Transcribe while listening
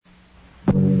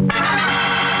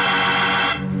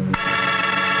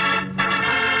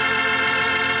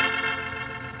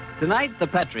Tonight, the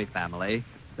Petrie family,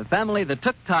 the family that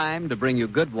took time to bring you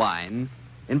good wine,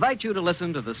 invite you to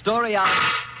listen to the story of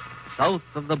South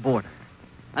of the Border.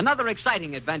 Another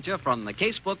exciting adventure from the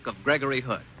Casebook of Gregory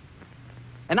Hood.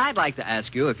 And I'd like to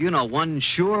ask you if you know one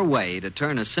sure way to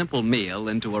turn a simple meal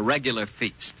into a regular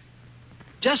feast.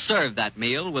 Just serve that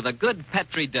meal with a good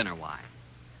Petrie dinner wine.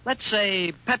 Let's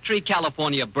say Petrie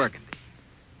California Burgundy.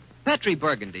 Petrie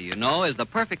Burgundy, you know, is the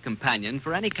perfect companion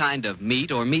for any kind of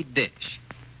meat or meat dish.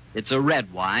 It's a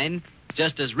red wine,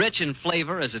 just as rich in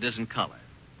flavor as it is in color.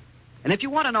 And if you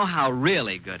want to know how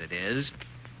really good it is,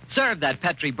 serve that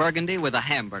Petrie Burgundy with a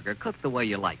hamburger cooked the way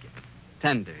you like it.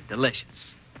 Tender,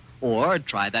 delicious. Or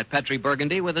try that Petrie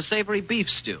Burgundy with a savory beef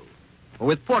stew, or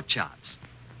with pork chops.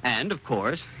 And, of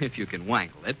course, if you can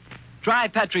wangle it, try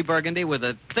Petrie Burgundy with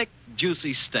a thick,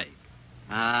 juicy steak.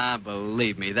 Ah,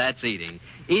 believe me, that's eating.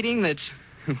 Eating that's,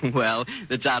 well,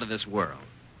 that's out of this world.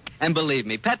 And believe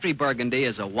me, Petrie Burgundy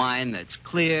is a wine that's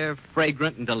clear,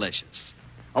 fragrant, and delicious.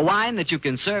 A wine that you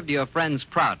can serve to your friends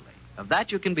proudly. Of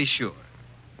that you can be sure.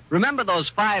 Remember those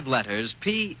 5 letters,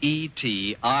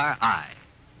 P-E-T-R-I.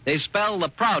 They spell the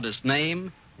proudest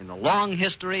name in the long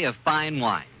history of fine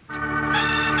wines.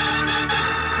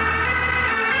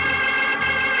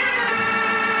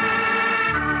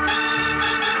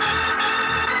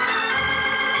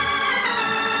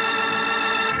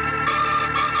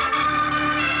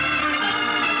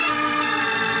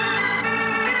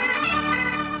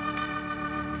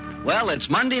 Well, it's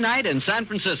Monday night in San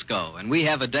Francisco, and we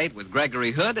have a date with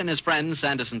Gregory Hood and his friend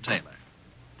Sanderson Taylor.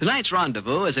 Tonight's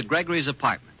rendezvous is at Gregory's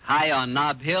apartment, high on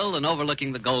Nob Hill and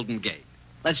overlooking the Golden Gate.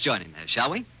 Let's join him there,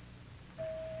 shall we?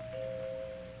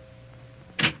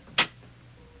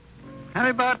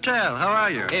 Harry Bartell, how are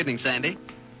you? Evening, Sandy.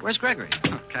 Where's Gregory?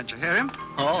 Oh, can't you hear him?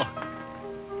 Oh.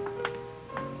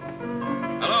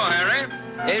 Hello,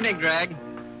 Harry. Evening, Greg.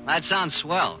 That sounds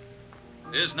swell.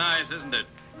 Is nice, isn't it?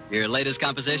 Your latest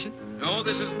composition? No,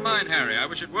 this isn't mine, Harry. I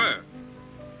wish it were.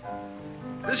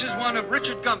 This is one of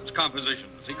Richard Gump's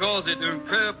compositions. He calls it Un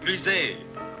Cœur Brisé,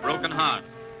 Broken Heart.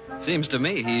 Seems to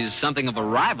me he's something of a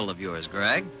rival of yours,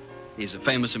 Greg. He's a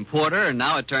famous importer, and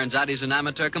now it turns out he's an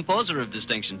amateur composer of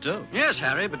distinction, too. Yes,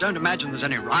 Harry, but don't imagine there's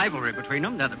any rivalry between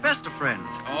them. They're the best of friends.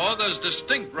 Oh, there's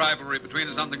distinct rivalry between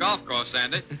us on the golf course,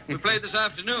 Sandy. We played this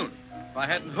afternoon. If I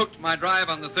hadn't hooked my drive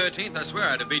on the 13th, I swear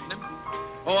I'd have beaten him.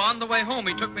 Oh, on the way home,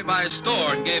 he took me by his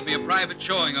store and gave me a private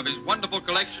showing of his wonderful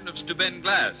collection of Steuben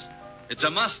glass. It's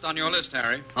a must on your list,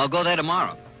 Harry. I'll go there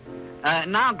tomorrow.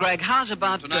 Now, Greg, how's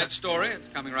about... Tonight's story?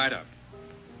 It's coming right up.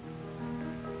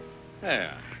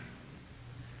 There.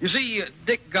 You see,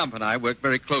 Dick Gump and I work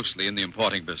very closely in the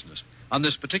importing business. On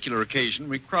this particular occasion,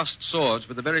 we crossed swords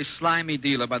with a very slimy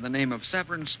dealer by the name of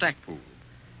Severin Stackpool.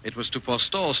 It was to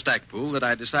forestall Stackpool that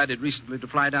I decided recently to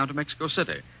fly down to Mexico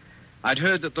City. I'd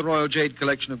heard that the Royal Jade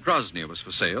collection of Grozny was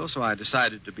for sale, so I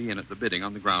decided to be in at the bidding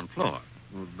on the ground floor.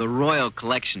 Well, the Royal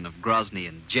collection of Grozny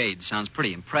and Jade sounds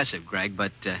pretty impressive, Greg,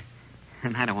 but,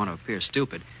 and I don't want to appear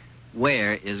stupid,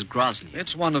 where is Grozny?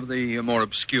 It's one of the more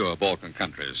obscure Balkan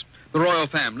countries. The royal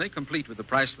family, complete with the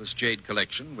priceless Jade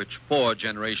collection, which 4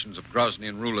 generations of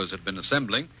Groznian rulers had been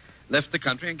assembling, left the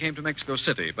country and came to Mexico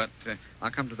City, but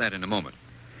I'll come to that in a moment.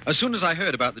 As soon as I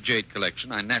heard about the Jade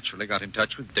collection, I naturally got in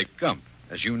touch with Dick Gump.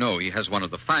 As you know, he has one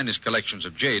of the finest collections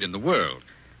of jade in the world.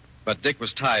 But Dick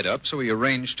was tied up, so he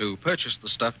arranged to purchase the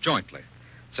stuff jointly.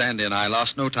 Sandy and I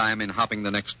lost no time in hopping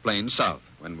the next plane south.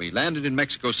 When we landed in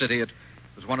Mexico City, it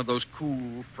was one of those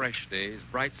cool, fresh days,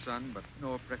 bright sun, but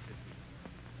no oppressive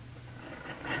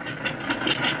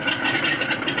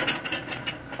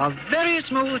A very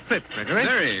smooth trip, Gregory.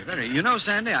 Very, very. You know,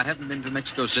 Sandy, I haven't been to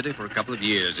Mexico City for a couple of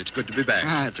years. It's good to be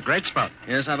back. It's a great spot.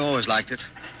 Yes, I've always liked it.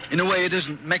 In a way, it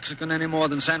isn't Mexican any more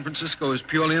than San Francisco is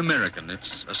purely American.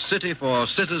 It's a city for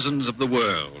citizens of the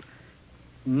world.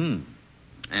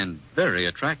 And very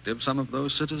attractive some of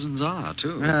those citizens are,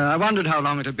 too. I wondered how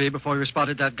long it'd be before you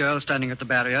spotted that girl standing at the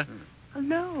barrier.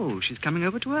 Hello, she's coming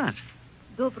over to us.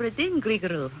 Добрый день,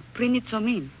 Gregory. Принято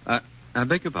min. I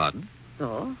beg your pardon?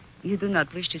 So, you do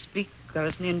not wish to speak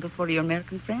Groznian before your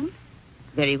American friend?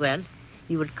 Very well.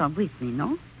 You will come with me,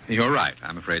 no? You're right.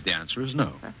 I'm afraid the answer is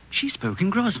no. She spoke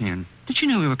in Groznian. Did she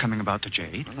know we were coming about the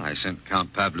Jade? Well, I sent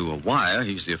Count Pavlu a wire.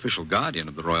 He's the official guardian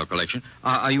of the royal collection.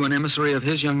 Are you an emissary of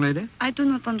his, young lady? I do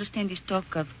not understand this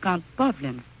talk of Count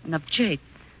Pavlin and of Jade.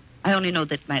 I only know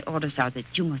that my orders are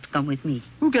that you must come with me.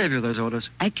 Who gave you those orders?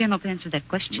 I cannot answer that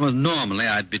question. Well, normally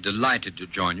I'd be delighted to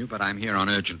join you, but I'm here on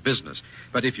urgent business.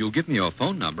 But if you'll give me your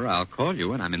phone number, I'll call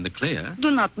you and I'm in the clear.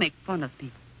 Do not make fun of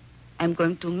me. I'm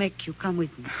going to make you come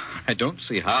with me. I don't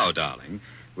see how, darling.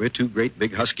 We're 2 great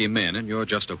big husky men, and you're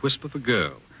just a wisp of a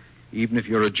girl. Even if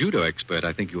you're a judo expert,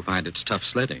 I think you'll find it's tough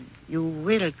sledding. You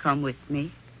will come with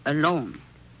me, alone.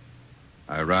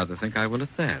 I rather think I will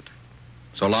at that.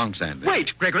 So long, Sandy.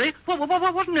 Wait, Gregory. What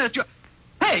on earth?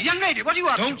 Hey, young lady, what are you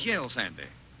up to? Don't yell, Sandy.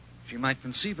 She might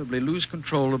conceivably lose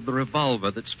control of the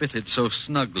revolver that's fitted so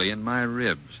snugly in my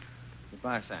ribs.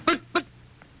 Goodbye, Sandy. But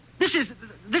this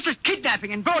is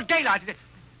kidnapping in broad daylight.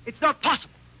 It's not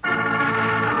possible.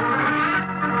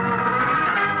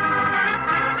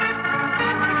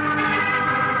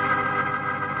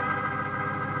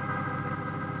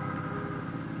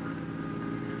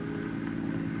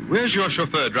 Where's your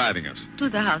chauffeur driving us? To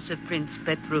the house of Prince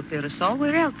Petru Pirasol.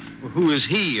 Where else? Well, who is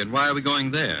he, and why are we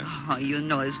going there? Oh, you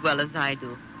know as well as I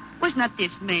do. Was not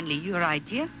this mainly your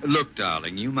idea? Look,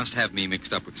 darling, you must have me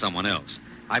mixed up with someone else.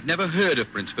 I've never heard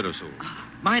of Prince Pirasol.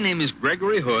 My name is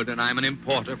Gregory Hood, and I'm an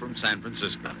importer from San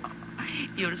Francisco.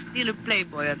 You're still a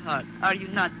playboy at heart, are you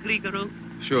not, Gregory?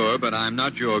 Sure, but I'm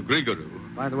not your Gregory.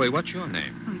 By the way, what's your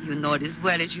name? Oh, you know it as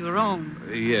well as your own.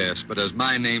 Yes, but as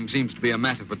my name seems to be a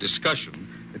matter for discussion,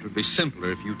 it would be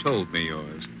simpler if you told me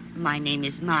yours. My name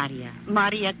is Maria.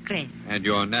 Maria Kress. And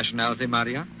your nationality,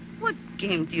 Maria? What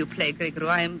game do you play, Gregory?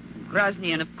 I am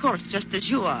Groznian, of course, just as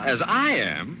you are. As I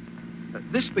am?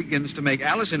 This begins to make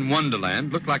Alice in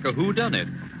Wonderland look like a whodunit.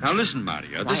 Now listen,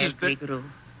 Maria, this is... Gregory.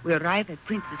 We arrive at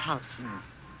Prince's house.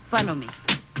 Follow me.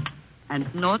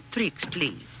 And no tricks,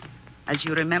 please. As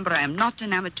you remember, I am not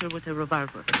an amateur with a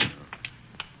revolver.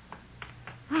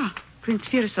 Prince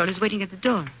Pirasol is waiting at the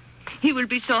door. He will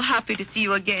be so happy to see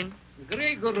you again.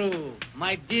 Gregory,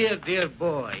 my dear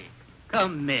boy.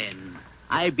 Come in.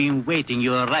 I've been waiting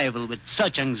your arrival with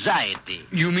such anxiety.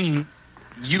 You mean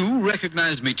you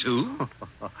recognized me, too?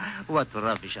 What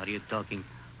rubbish are you talking?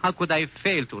 How could I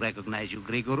fail to recognize you,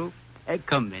 Gregory?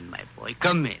 Come in, my boy,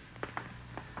 come in.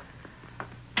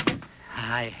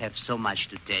 I have so much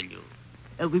to tell you.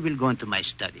 We will go into my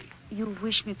study. You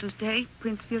wish me to stay,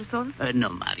 Prince Pirasol? No,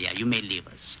 Maria, you may leave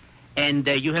us. And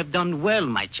you have done well,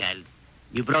 my child.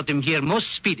 You brought him here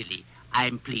most speedily. I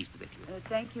am pleased with you.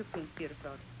 Thank you, Prince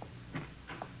Pirasol.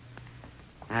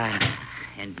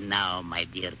 And now, my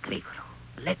dear Gregory,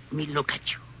 let me look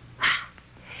at you.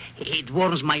 It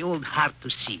warms my old heart to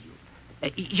see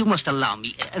you. You must allow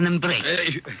me an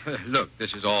embrace. Look,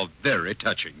 this is all very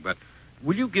touching, but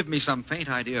will you give me some faint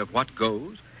idea of what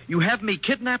goes? You have me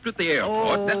kidnapped at the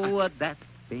airport. Oh, that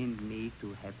pained me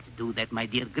to have to do that, my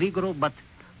dear Gregory, but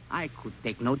I could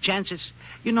take no chances.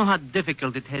 You know how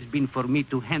difficult it has been for me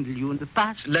to handle you in the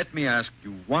past. Let me ask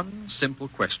you one simple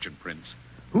question, Prince.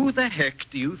 Who the heck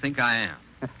do you think I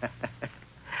am?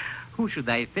 Who should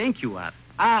I think you are?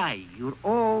 I, your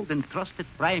old and trusted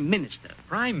Prime Minister.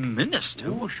 Prime Minister?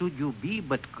 Who should you be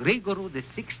but Gregory the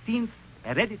 16th,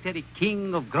 hereditary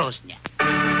King of Groznia?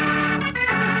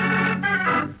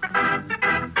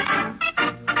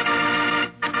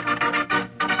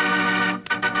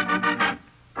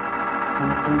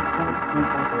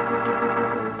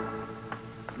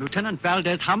 Lieutenant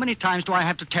Valdez, how many times do I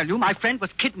have to tell you my friend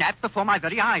was kidnapped before my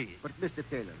very eyes? But, Mr.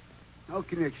 Taylor, how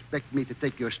can you expect me to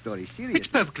take your story seriously? It's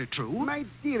perfectly true. My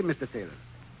dear Mr. Taylor,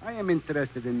 I am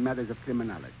interested in matters of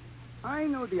criminality. I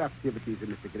know the activities of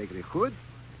Mr. Gregory Hood.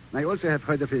 I also have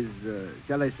heard of his,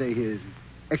 shall I say, his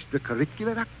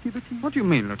extracurricular activities. What do you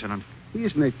mean, Lieutenant? He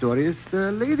is notorious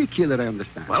lady killer, I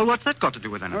understand. Well, what's that got to do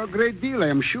with anything? A great deal, I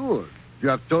am sure. You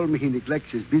have told me he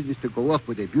neglects his business to go off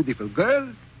with a beautiful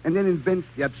girl and then invents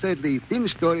the absurdly thin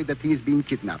story that he is being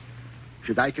kidnapped.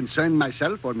 Should I concern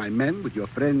myself or my men with your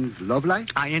friend's love life?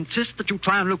 I insist that you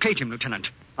try and locate him, Lieutenant.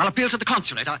 I'll appeal to the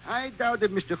consulate. I doubt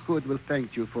if Mr. Hood will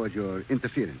thank you for your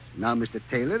interference. Now, Mr.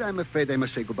 Taylor, I'm afraid I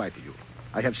must say goodbye to you.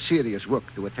 I have serious work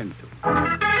to attend to.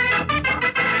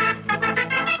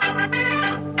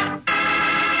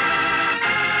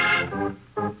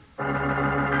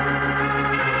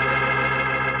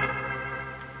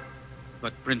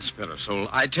 But, Prince Pirasol,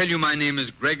 I tell you my name is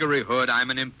Gregory Hood.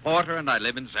 I'm an importer, and I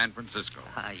live in San Francisco.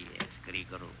 Yes,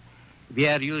 Gregory. We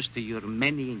are used to your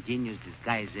many ingenious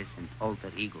disguises and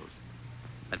alter egos.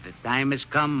 But the time has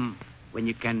come when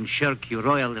you can shirk your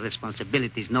royal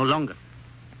responsibilities no longer.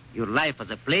 Your life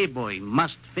as a playboy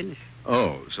must finish.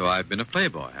 Oh, so I've been a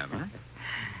playboy, have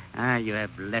I? You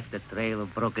have left a trail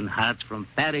of broken hearts from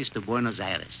Paris to Buenos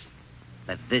Aires.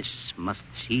 But this must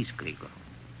cease, Gregory.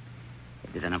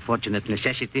 It is an unfortunate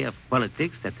necessity of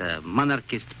politics that a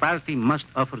monarchist party must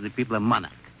offer the people a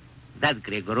monarch. That,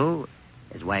 Gregory,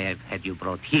 is why I've had you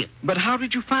brought here. But how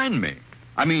did you find me?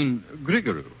 I mean,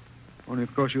 Gregory. Only,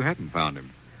 of course, you hadn't found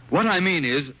him. What I mean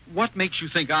is, what makes you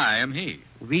think I am he?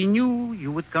 We knew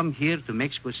you would come here to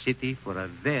Mexico City for a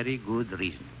very good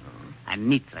reason.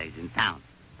 Anitra is in town.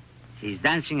 She's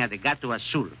dancing at the Gato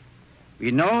Azul. We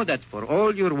know that for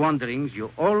all your wanderings, you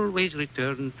always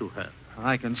return to her.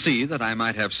 I can see that I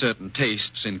might have certain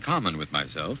tastes in common with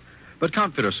myself. But,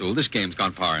 Count Firusul, this game's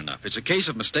gone far enough. It's a case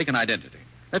of mistaken identity.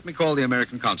 Let me call the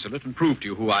American consulate and prove to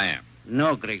you who I am.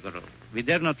 No, Gregory. We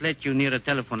dare not let you near a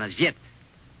telephone as yet.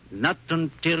 Not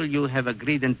until you have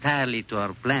agreed entirely to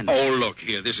our plan. Oh, look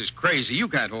here. This is crazy. You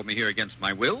can't hold me here against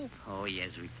my will. Oh, yes,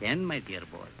 we can, my dear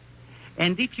boy.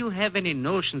 And if you have any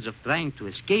notions of trying to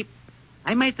escape,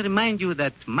 I might remind you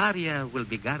that Maria will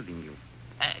be guarding you.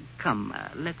 Come,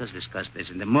 let us discuss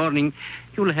this in the morning.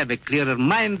 You'll have a clearer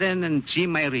mind then and see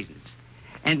my reasons.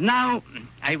 And now,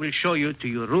 I will show you to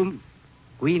your room.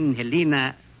 Queen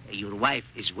Helena, your wife,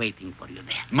 is waiting for you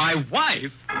there. My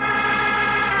wife?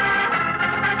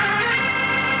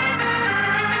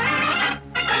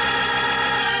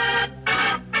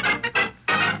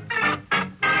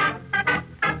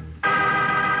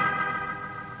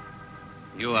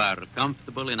 You are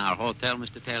comfortable in our hotel,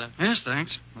 Mr. Taylor? Yes,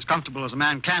 thanks. As comfortable as a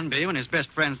man can be when his best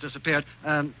friend's disappeared.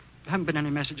 Haven't been any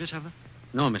messages, have there?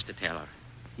 No, Mr. Taylor.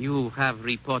 You have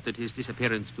reported his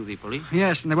disappearance to the police?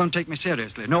 Yes, and they won't take me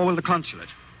seriously. Nor will the consulate.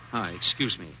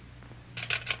 Excuse me.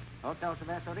 Hotel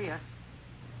Cerveceria,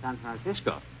 San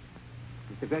Francisco.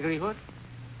 Mr. Gregory Hood?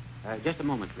 Just a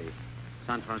moment, please.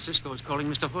 San Francisco is calling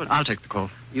Mr. Hood. I'll take the call.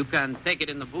 You can take it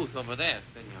in the booth over there,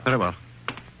 senor. Very well.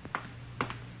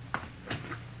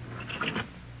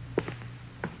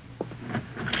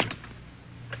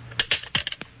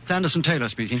 It's Anderson Taylor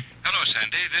speaking. Hello,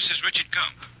 Sandy. This is Richard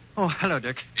Gump. Oh, hello,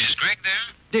 Dick. Is Greg there?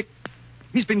 Dick,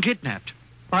 he's been kidnapped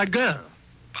by a girl.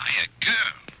 By a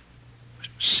girl.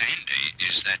 Sandy,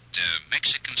 is that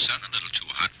Mexican sun a little too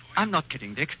hot for you? I'm not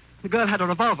kidding, Dick. The girl had a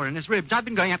revolver in his ribs. I've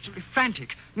been going absolutely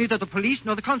frantic. Neither the police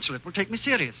nor the consulate will take me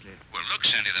seriously. Well, look,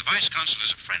 Sandy, the vice consul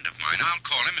is a friend of mine. I'll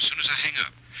call him as soon as I hang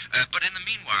up. But in the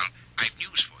meanwhile, I've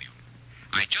news for you.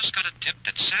 I just got a tip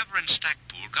that Saverin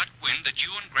Stackpool got wind that you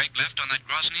and Greg left on that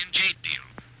Grosnian Jade deal.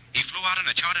 He flew out in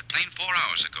a chartered plane 4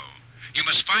 hours ago. You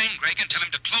must find Greg and tell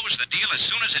him to close the deal as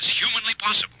soon as it's humanly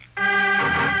possible.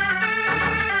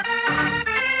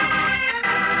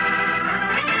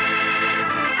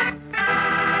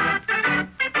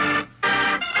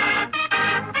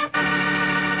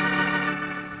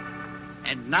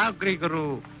 And now,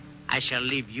 Gregory, I shall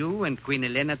leave you and Queen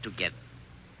Helena together.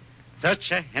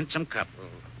 Such a handsome couple.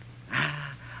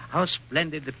 Ah, how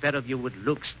splendid the pair of you would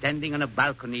look standing on a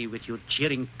balcony with your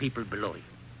cheering people below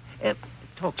you.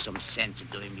 Talk some sense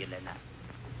into him, Helena.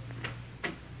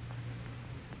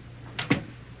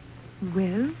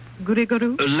 Well,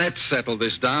 Gregory? Let's settle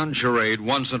this down, charade,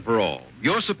 once and for all.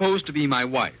 You're supposed to be my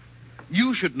wife.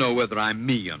 You should know whether I'm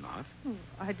me or not. Oh,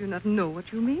 I do not know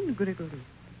what you mean, Gregory.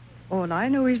 All I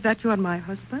know is that you are my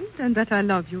husband and that I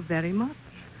love you very much.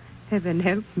 Heaven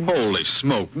help me. Holy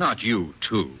smoke, not you,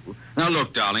 too. Now,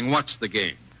 look, darling, what's the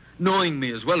game? Knowing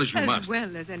me as well as you must. As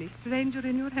well as any stranger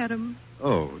in your harem.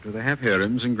 Oh, do they have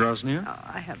harems in Grosnia? Oh,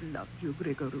 I have loved you,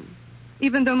 Gregory.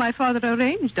 Even though my father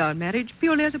arranged our marriage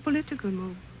purely as a political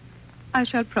move. I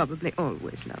shall probably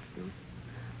always love you.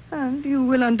 And you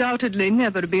will undoubtedly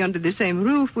never be under the same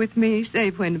roof with me,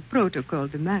 save when protocol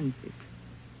demands it.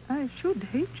 I should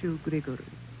hate you, Gregory.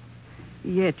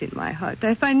 Yet in my heart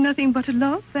I find nothing but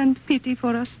love and pity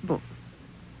for us both.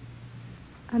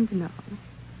 And now,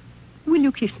 will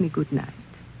you kiss me good night?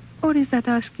 Or is that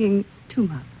asking too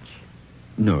much?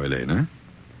 No, Elena.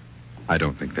 I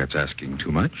don't think that's asking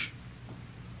too much.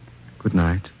 Good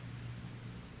night.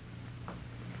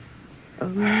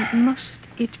 Must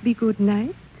it be good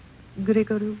night,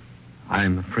 Gregory?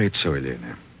 I'm afraid so,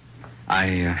 Elena.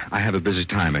 I have a busy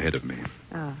time ahead of me.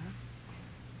 Ah.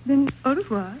 Then au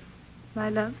revoir, my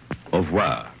love. Au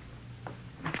revoir.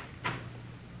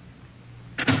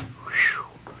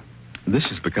 This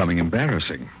is becoming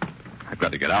embarrassing. I've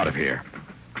got to get out of here.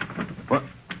 What?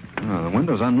 Oh, the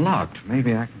window's unlocked.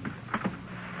 Maybe I can...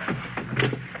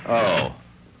 Oh.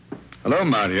 Hello,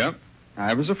 Maria.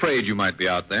 I was afraid you might be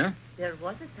out there. There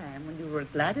was a time when you were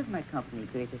glad of my company,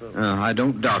 Gregory. I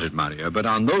don't doubt it, Maria, but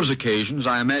on those occasions,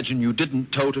 I imagine you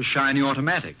didn't tote a shiny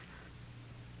automatic.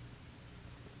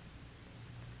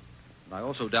 I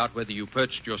also doubt whether you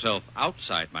perched yourself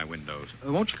outside my windows.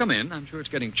 Won't you come in? I'm sure it's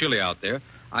getting chilly out there.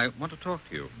 I want to talk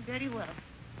to you. Very well,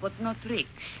 but no tricks.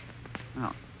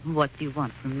 Oh, what do you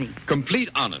want from me? Complete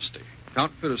honesty.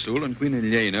 Count Firusul and Queen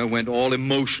Elena went all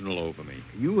emotional over me.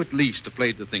 You at least have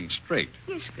played the thing straight.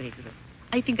 Yes, Gregory.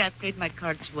 I think I've played my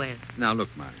cards well. Now, look,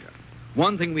 Maria.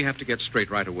 One thing we have to get straight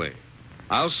right away.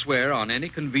 I'll swear on any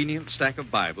convenient stack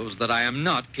of Bibles that I am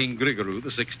not King Gregory the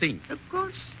 16th. Of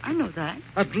course, I know that.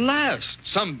 At last,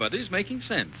 somebody's making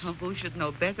sense. Oh, who should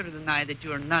know better than I that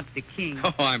you are not the king?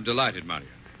 Oh, I'm delighted, Maria.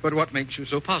 But what makes you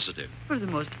so positive? For the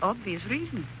most obvious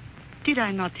reason. Did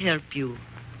I not help you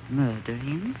murder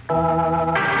him?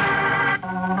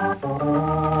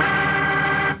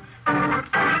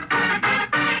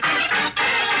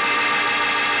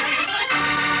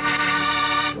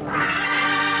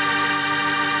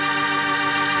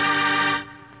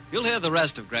 You'll hear the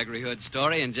rest of Gregory Hood's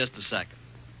story in just a second.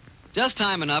 Just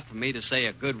time enough for me to say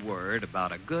a good word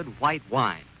about a good white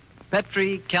wine.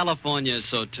 Petri California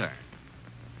Sauterne.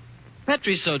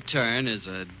 Petri Sauterne is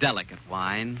a delicate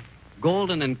wine,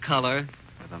 golden in color,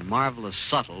 with a marvelous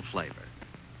subtle flavor.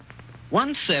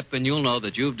 One sip and you'll know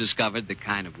that you've discovered the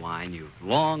kind of wine you've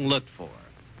long looked for.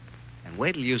 And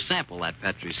wait till you sample that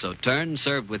Petri Sauterne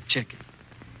served with chicken.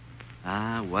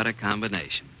 Ah, what a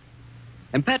combination.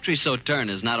 And Petri Sauterne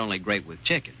is not only great with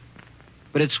chicken,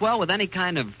 but it's swell with any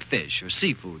kind of fish or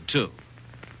seafood, too.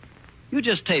 You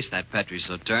just taste that Petri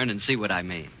Sauterne and see what I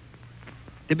mean.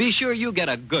 To be sure you get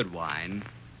a good wine,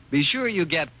 be sure you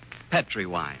get Petri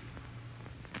wine.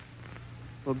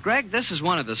 Well, Greg, this is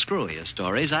one of the screwiest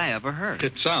stories I ever heard.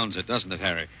 It sounds it, doesn't it,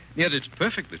 Harry? Yet it's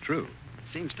perfectly true.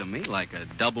 Seems to me like a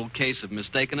double case of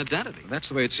mistaken identity. That's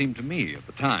the way it seemed to me at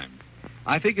the time.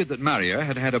 I figured that Maria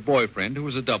had had a boyfriend who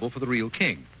was a double for the real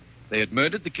king. They had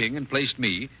murdered the king and placed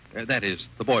me, that is,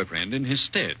 the boyfriend, in his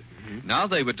stead. Mm-hmm. Now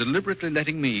they were deliberately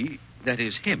letting me, that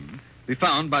is, him, be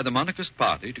found by the monarchist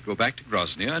party to go back to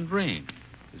Grozny and reign.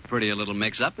 As pretty a little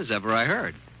mix-up as ever I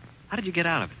heard. How did you get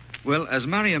out of it? Well, as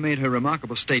Maria made her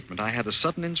remarkable statement, I had a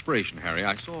sudden inspiration, Harry.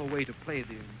 I saw a way to play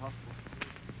the impossible.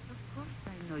 Of course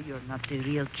I know you're not the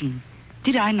real king.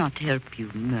 Did I not help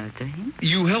you murder him?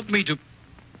 You helped me to...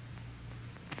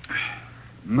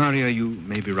 Maria, you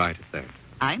may be right at that.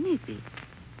 I may be.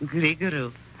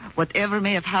 Gregory, whatever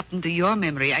may have happened to your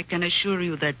memory, I can assure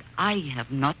you that I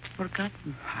have not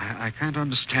forgotten. I can't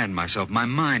understand myself. My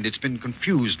mind, it's been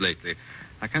confused lately.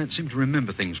 I can't seem to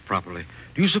remember things properly.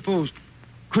 Do you suppose...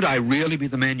 Could I really be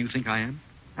the man you think I am?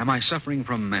 Am I suffering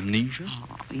from amnesia?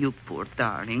 Oh, you poor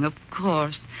darling, of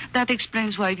course. That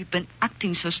explains why you've been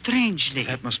acting so strangely.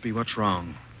 That must be what's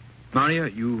wrong. Maria,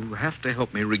 you have to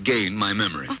help me regain my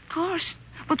memory. Of course.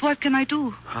 But what can I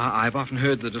do? I've often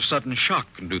heard that a sudden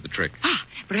shock can do the trick.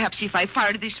 Perhaps if I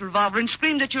fired this revolver and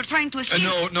screamed that you're trying to escape...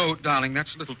 No, darling,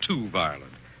 that's a little too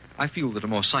violent. I feel that a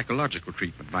more psychological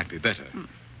treatment might be better.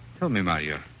 Tell me,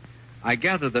 Maria, I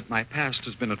gather that my past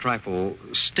has been a trifle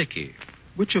sticky.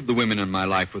 Which of the women in my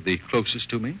life were the closest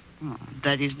to me? Oh,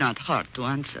 that is not hard to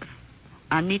answer.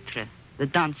 Anitra, the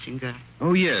dancing girl.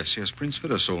 Oh, yes, Prince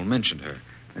Firasol mentioned her.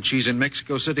 And she's in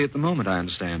Mexico City at the moment, I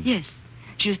understand. Yes.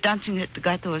 She's dancing at the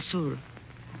Gato Azul.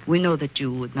 We know that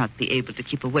you would not be able to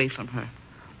keep away from her.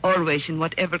 Always, in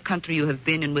whatever country you have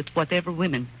been and with whatever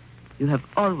women, you have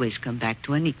always come back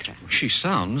to Anitra. She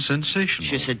sounds sensational.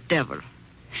 She's a devil.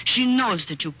 She knows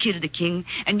that you killed the king,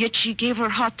 and yet she gave her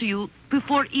heart to you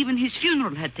before even his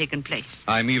funeral had taken place.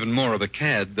 I'm even more of a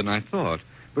cad than I thought.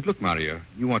 But look, Maria,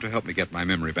 you want to help me get my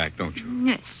memory back, don't you?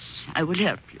 Yes, I will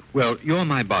help you. Well, you're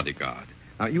my bodyguard.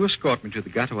 Now, you escort me to the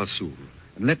Gato Azul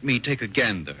and let me take a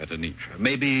gander at Anitra.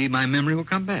 Maybe my memory will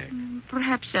come back.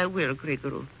 Perhaps I will,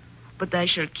 Gregory. But I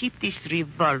shall keep this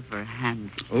revolver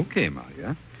handy. Okay,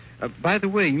 Maria. By the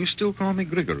way, you still call me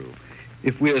Gregory.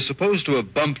 If we are supposed to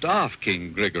have bumped off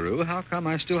King Gregory, how come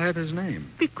I still have his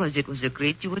name? Because it was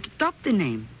agreed you would adopt the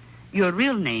name. Your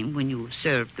real name, when you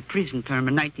served the prison term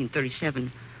in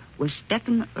 1937, was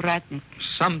Stefan Radnik.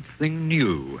 Something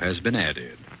new has been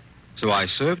added. So I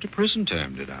served a prison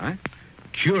term, did I?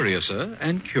 Curiouser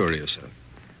and curiouser.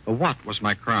 What was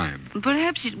my crime?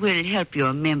 Perhaps it will help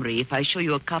your memory if I show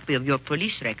you a copy of your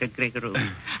police record, Gregory.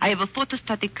 I have a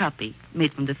photostatic copy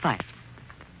made from the file.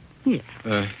 Here.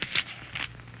 The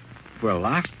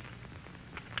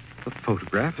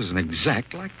photograph is an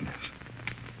exact likeness.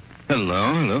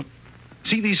 Hello.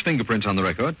 See these fingerprints on the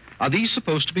record? Are these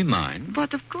supposed to be mine?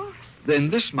 But of course. Then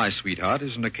this, my sweetheart,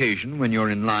 is an occasion when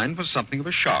you're in line for something of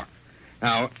a shock.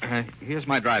 Now, here's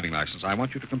my driving license. I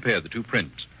want you to compare the two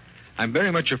prints. I'm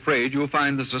very much afraid you'll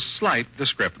find there's a slight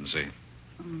discrepancy.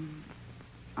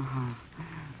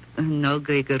 No,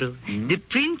 Gregory. The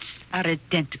prints are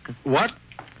identical. What?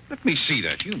 Let me see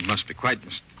that. You must be quite...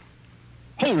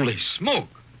 Holy smoke!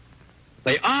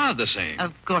 They are the same.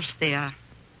 Of course they are.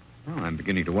 Oh, I'm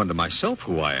beginning to wonder myself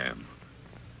who I am.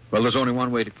 Well, there's only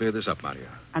one way to clear this up, Maria.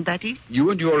 And that is?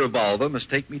 You and your revolver must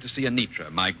take me to see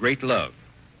Anitra, my great love.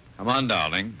 Come on,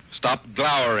 darling. Stop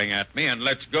glowering at me and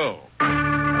let's go.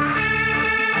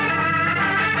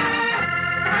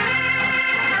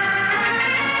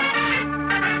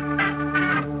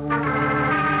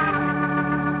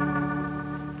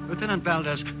 Lieutenant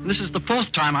Valdez, this is the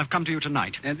fourth time I've come to you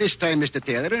tonight. And this time, Mr.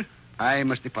 Taylor, I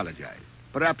must apologize.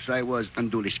 Perhaps I was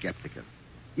unduly skeptical.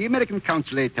 The American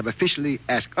consulate have officially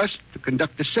asked us to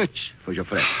conduct a search for your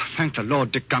friend. Thank the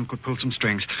Lord Dick Gump could pull some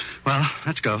strings. Well,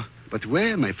 let's go. But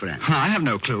where, my friend? I have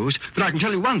no clues, but I can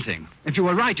tell you one thing. If you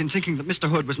were right in thinking that Mr.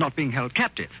 Hood was not being held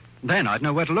captive, then I'd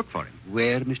know where to look for him.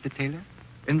 Where, Mr. Taylor?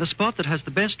 In the spot that has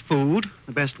the best food,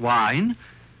 the best wine,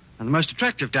 and the most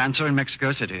attractive dancer in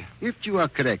Mexico City. If you are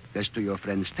correct as to your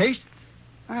friend's tastes,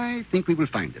 I think we will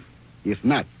find him. If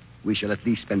not, we shall at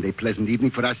least spend a pleasant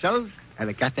evening for ourselves at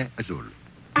La Gata Azul.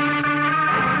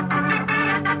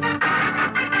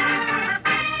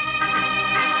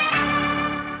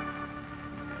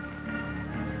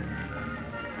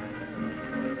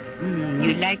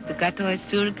 You like the Gato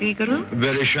Azul, Gregory?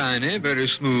 Very shiny, very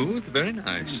smooth, very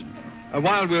nice.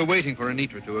 While we're waiting for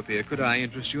Anitra to appear, could I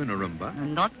interest you in a rumba?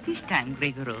 Not this time,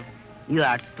 Gregory. You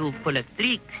are too full of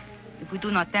tricks. If we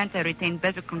do not dance, I retain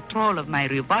better control of my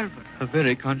revolver. A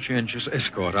very conscientious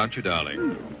escort, aren't you,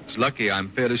 darling? It's lucky I'm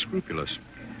fairly scrupulous.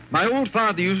 My old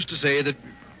father used to say that...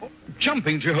 Oh,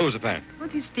 jumping Jehoshaphat.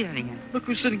 What are you staring at? Look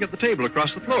who's sitting at the table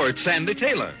across the floor. It's Sandy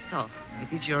Taylor. So,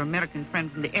 it is your American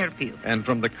friend from the airfield. And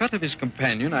from the cut of his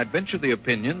companion, I'd venture the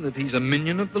opinion that he's a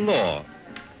minion of the law.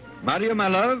 Maria, my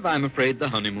love, I'm afraid the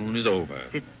honeymoon is over.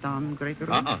 Sit down,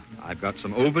 Gregory. I've got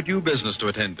some overdue business to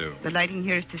attend to. The lighting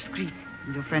here is discreet,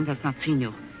 and your friend has not seen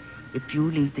you. If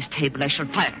you leave this table, I shall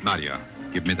fire. Maria,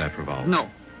 give me that revolver. No.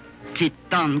 Sit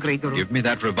down, Gregory. Give me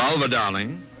that revolver,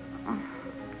 darling.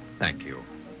 Thank you.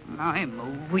 I'm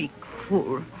a weak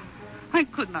fool. I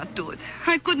could not do it.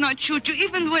 I could not shoot you,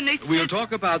 even when they said... We'll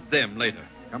talk about them later.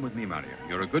 Come with me, Maria.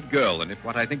 You're a good girl, and if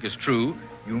what I think is true,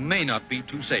 you may not be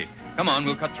too safe. Come on,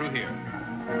 we'll cut through here.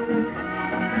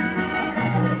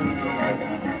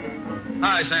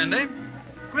 Hi, Sandy.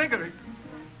 Gregory.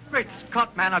 Great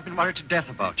Scott, man, I've been worried to death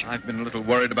about you. I've been a little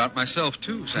worried about myself,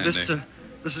 too, Sandy.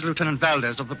 This is Lieutenant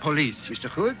Valdez of the police. Mr.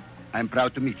 Hood, I'm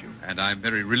proud to meet you. And I'm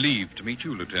very relieved to meet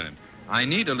you, Lieutenant. I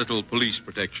need a little police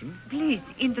protection. Please,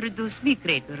 introduce me,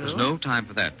 Gregory. There's no time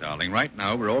for that, darling. Right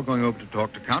now, we're all going over to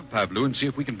talk to Count Pavlou and see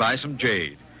if we can buy some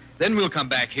jade. Then we'll come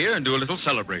back here and do a little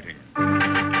celebrating.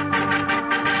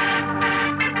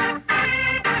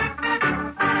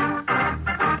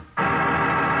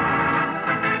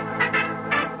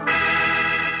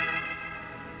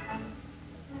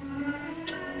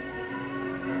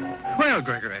 Well,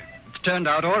 Gregory, it's turned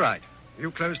out all right. You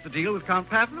closed the deal with Count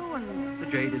Pavlou, and the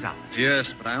jade is ours. Yes,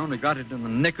 but I only got it in the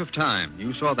nick of time.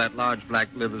 You saw that large black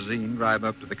limousine drive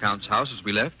up to the Count's house as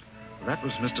we left? Well, that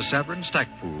was Mr. Severin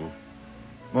Stackpool.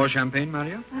 More champagne,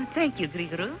 Maria? Thank you,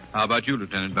 Gregory. How about you,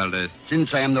 Lieutenant Valdez?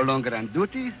 Since I am no longer on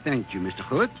duty, thank you, Mr.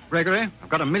 Hood. Gregory, I've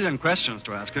got a million questions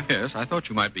to ask you. Yes, I thought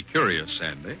you might be curious,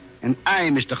 Sandy. And I,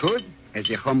 Mr. Hood, as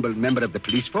a humble member of the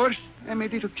police force, am a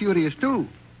little curious, too.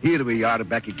 Here we are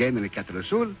back again in the Gata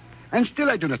Azul, and still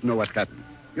I do not know what happened.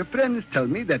 Your friends tell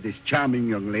me that this charming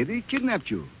young lady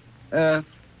kidnapped you.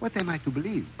 What am I to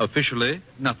believe? Officially,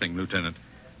 nothing, Lieutenant.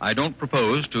 I don't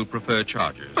propose to prefer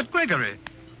charges. But, Gregory,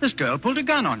 this girl pulled a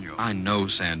gun on you. I know,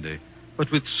 Sandy,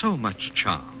 but with so much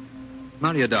charm.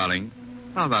 Maria, darling,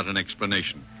 how about an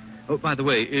explanation? Oh, by the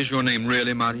way, is your name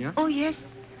really Maria? Oh, yes.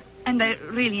 And I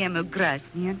really am a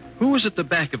Grasnian. Who was at the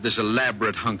back of this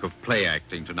elaborate hunk of play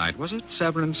acting tonight? Was it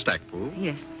Severin Stackpool?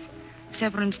 Yes.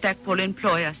 Severin Stackpole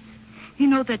employ us. You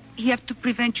know that he have to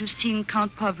prevent you seeing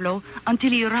Count Pavlou until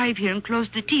he arrive here and close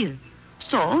the deal.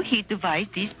 So he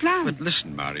devised these plans. But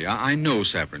listen, Maria, I know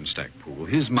Severin Stackpool.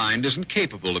 His mind isn't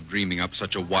capable of dreaming up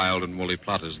such a wild and woolly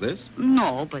plot as this.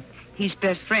 No, but his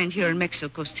best friend here in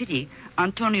Mexico City,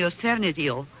 Antonio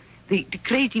Cernedio, the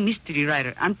crazy mystery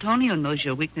writer. Antonio knows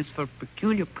your weakness for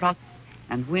peculiar plots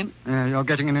and whim. You're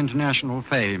getting an international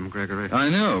fame, Gregory. I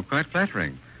know, quite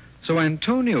flattering. So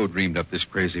Antonio dreamed up this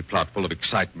crazy plot full of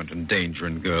excitement and danger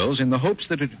and girls in the hopes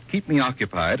that it would keep me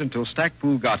occupied until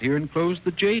Stackpool got here and closed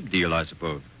the jade deal, I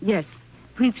suppose. Yes.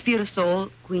 Prince Firasol,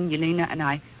 Queen Yelena, and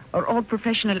I are all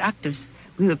professional actors.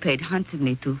 We were paid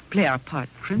handsomely to play our part.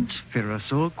 Prince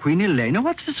Firasol, Queen Elena?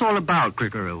 What's this all about,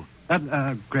 Gregory?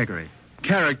 Gregory.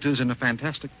 Characters in a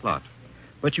fantastic plot.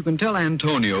 But you can tell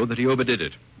Antonio that he overdid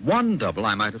it. One double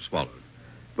I might have swallowed.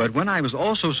 But when I was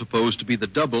also supposed to be the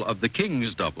double of the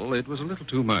king's double, it was a little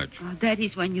too much. Oh, that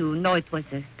is when you know it was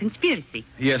a conspiracy.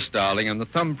 Yes, darling, and the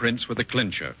thumbprints were the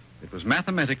clincher. It was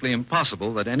mathematically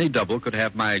impossible that any double could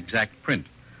have my exact print.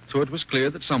 So it was clear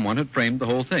that someone had framed the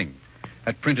whole thing.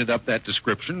 Had printed up that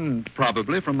description,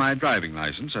 probably from my driving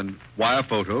license, and wire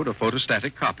photoed a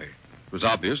photostatic copy. It was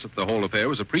obvious that the whole affair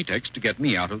was a pretext to get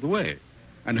me out of the way.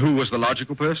 And who was the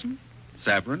logical person?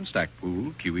 Savarin,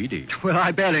 Stackpool, QED. Well,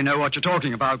 I barely know what you're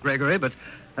talking about, Gregory, but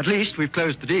at least we've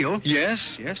closed the deal.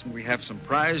 Yes, and we have some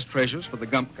prized treasures for the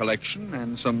Gump collection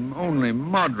and some only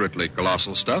moderately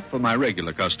colossal stuff for my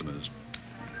regular customers.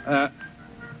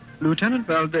 Lieutenant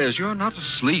Valdez, you're not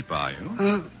asleep, are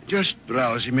you? Just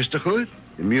drowsy, Mr. Hood.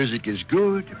 The music is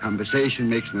good, the conversation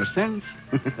makes no sense,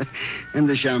 and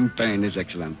the champagne is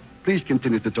excellent. Please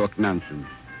continue to talk nonsense.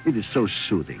 It is so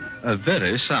soothing. A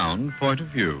very sound point of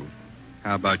view.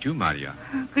 How about you, Maria?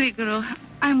 Grigoro,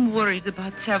 I'm worried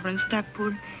about Savarin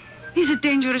Stackpool. He's a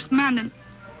dangerous man, and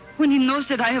when he knows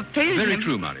that I have failed him... Very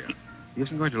true, Maria. He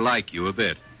isn't going to like you a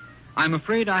bit. I'm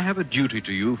afraid I have a duty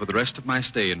to you for the rest of my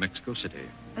stay in Mexico City.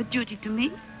 A duty to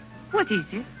me? What is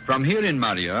it? From here in,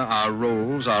 Maria, our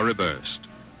roles are reversed.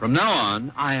 From now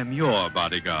on, I am your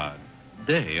bodyguard,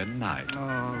 day and night.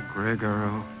 Oh,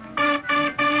 Grigoro.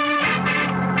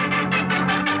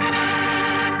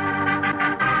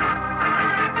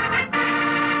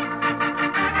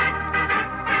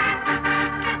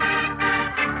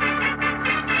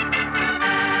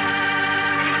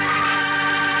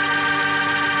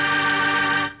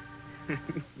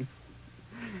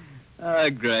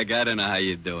 Greg, I don't know how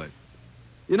you do it.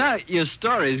 You know, your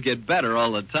stories get better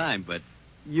all the time, but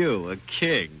you, a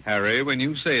king. Harry, when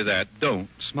you say that, don't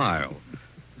smile.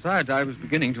 Besides, I was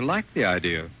beginning to like the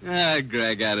idea.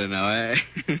 Greg, I don't know.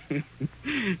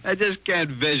 I just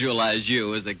can't visualize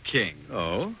you as a king.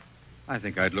 Oh? I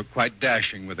think I'd look quite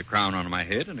dashing with a crown on my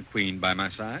head and a queen by my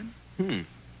side.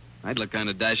 I'd look kind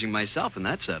of dashing myself in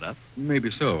that setup.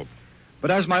 Maybe so. But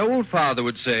as my old father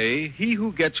would say, he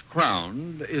who gets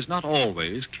crowned is not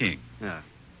always king. Yeah.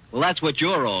 Well, that's what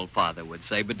your old father would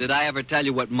say, but did I ever tell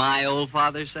you what my old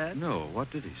father said? No, what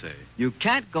did he say? You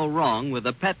can't go wrong with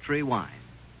a Petri wine.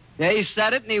 Yeah, he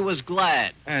said it and he was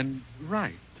glad. And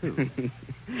right, too.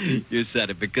 You said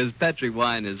it because Petri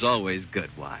wine is always good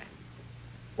wine.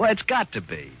 Well, it's got to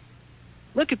be.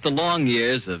 Look at the long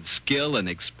years of skill and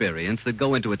experience that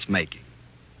go into its making.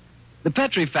 The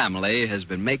Petri family has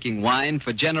been making wine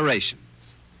for generations.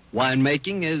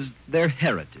 Winemaking is their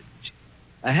heritage.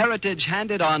 A heritage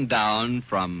handed on down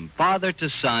from father to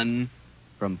son,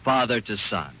 from father to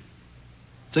son.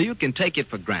 So you can take it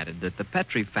for granted that the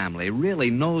Petri family really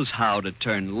knows how to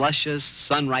turn luscious,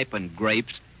 sun-ripened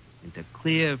grapes into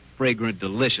clear, fragrant,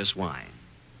 delicious wine.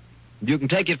 You can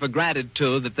take it for granted,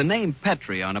 too, that the name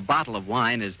Petri on a bottle of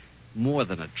wine is more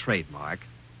than a trademark.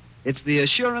 It's the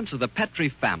assurance of the Petri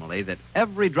family that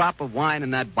every drop of wine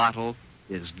in that bottle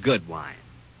is good wine.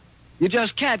 You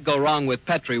just can't go wrong with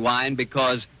Petri wine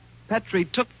because Petri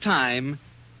took time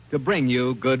to bring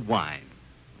you good wine.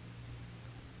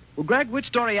 Well, Greg, which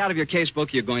story out of your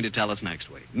casebook are you going to tell us next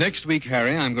week? Next week,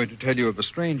 Harry, I'm going to tell you of a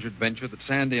strange adventure that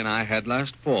Sandy and I had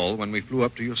last fall when we flew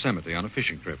up to Yosemite on a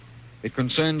fishing trip. It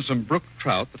concerns some brook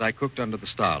trout that I cooked under the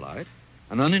starlight,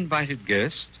 an uninvited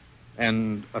guest,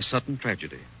 and a sudden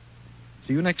tragedy.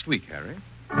 See you next week, Harry.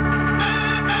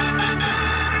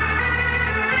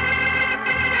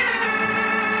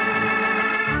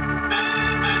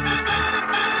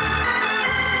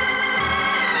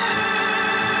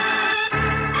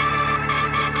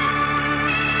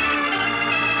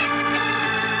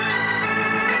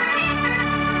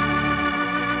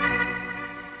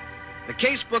 The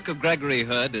Casebook of Gregory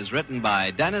Hood is written by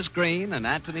Dennis Green and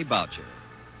Anthony Boucher.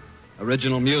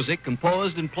 Original music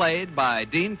composed and played by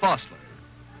Dean Fossler.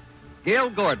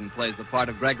 Gail Gordon plays the part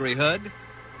of Gregory Hood,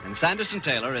 and Sanderson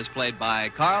Taylor is played by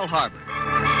Carl Harbert.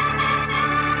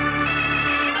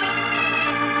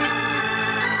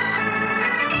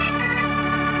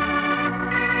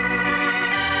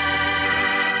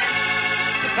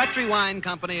 The Petri Wine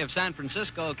Company of San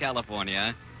Francisco,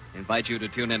 California, invite you to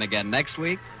tune in again next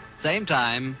week, same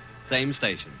time, same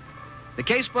station. The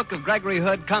Casebook of Gregory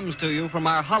Hood comes to you from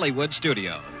our Hollywood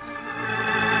studio.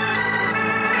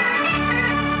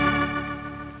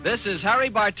 This is Harry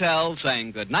Bartell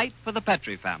saying good night for the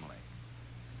Petri family.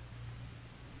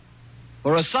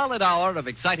 For a solid hour of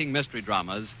exciting mystery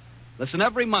dramas, listen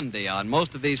every Monday on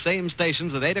most of these same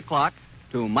stations at 8 o'clock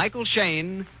to Michael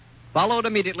Shayne, followed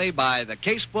immediately by the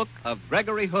Casebook of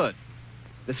Gregory Hood.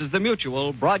 This is the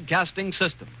Mutual Broadcasting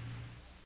System.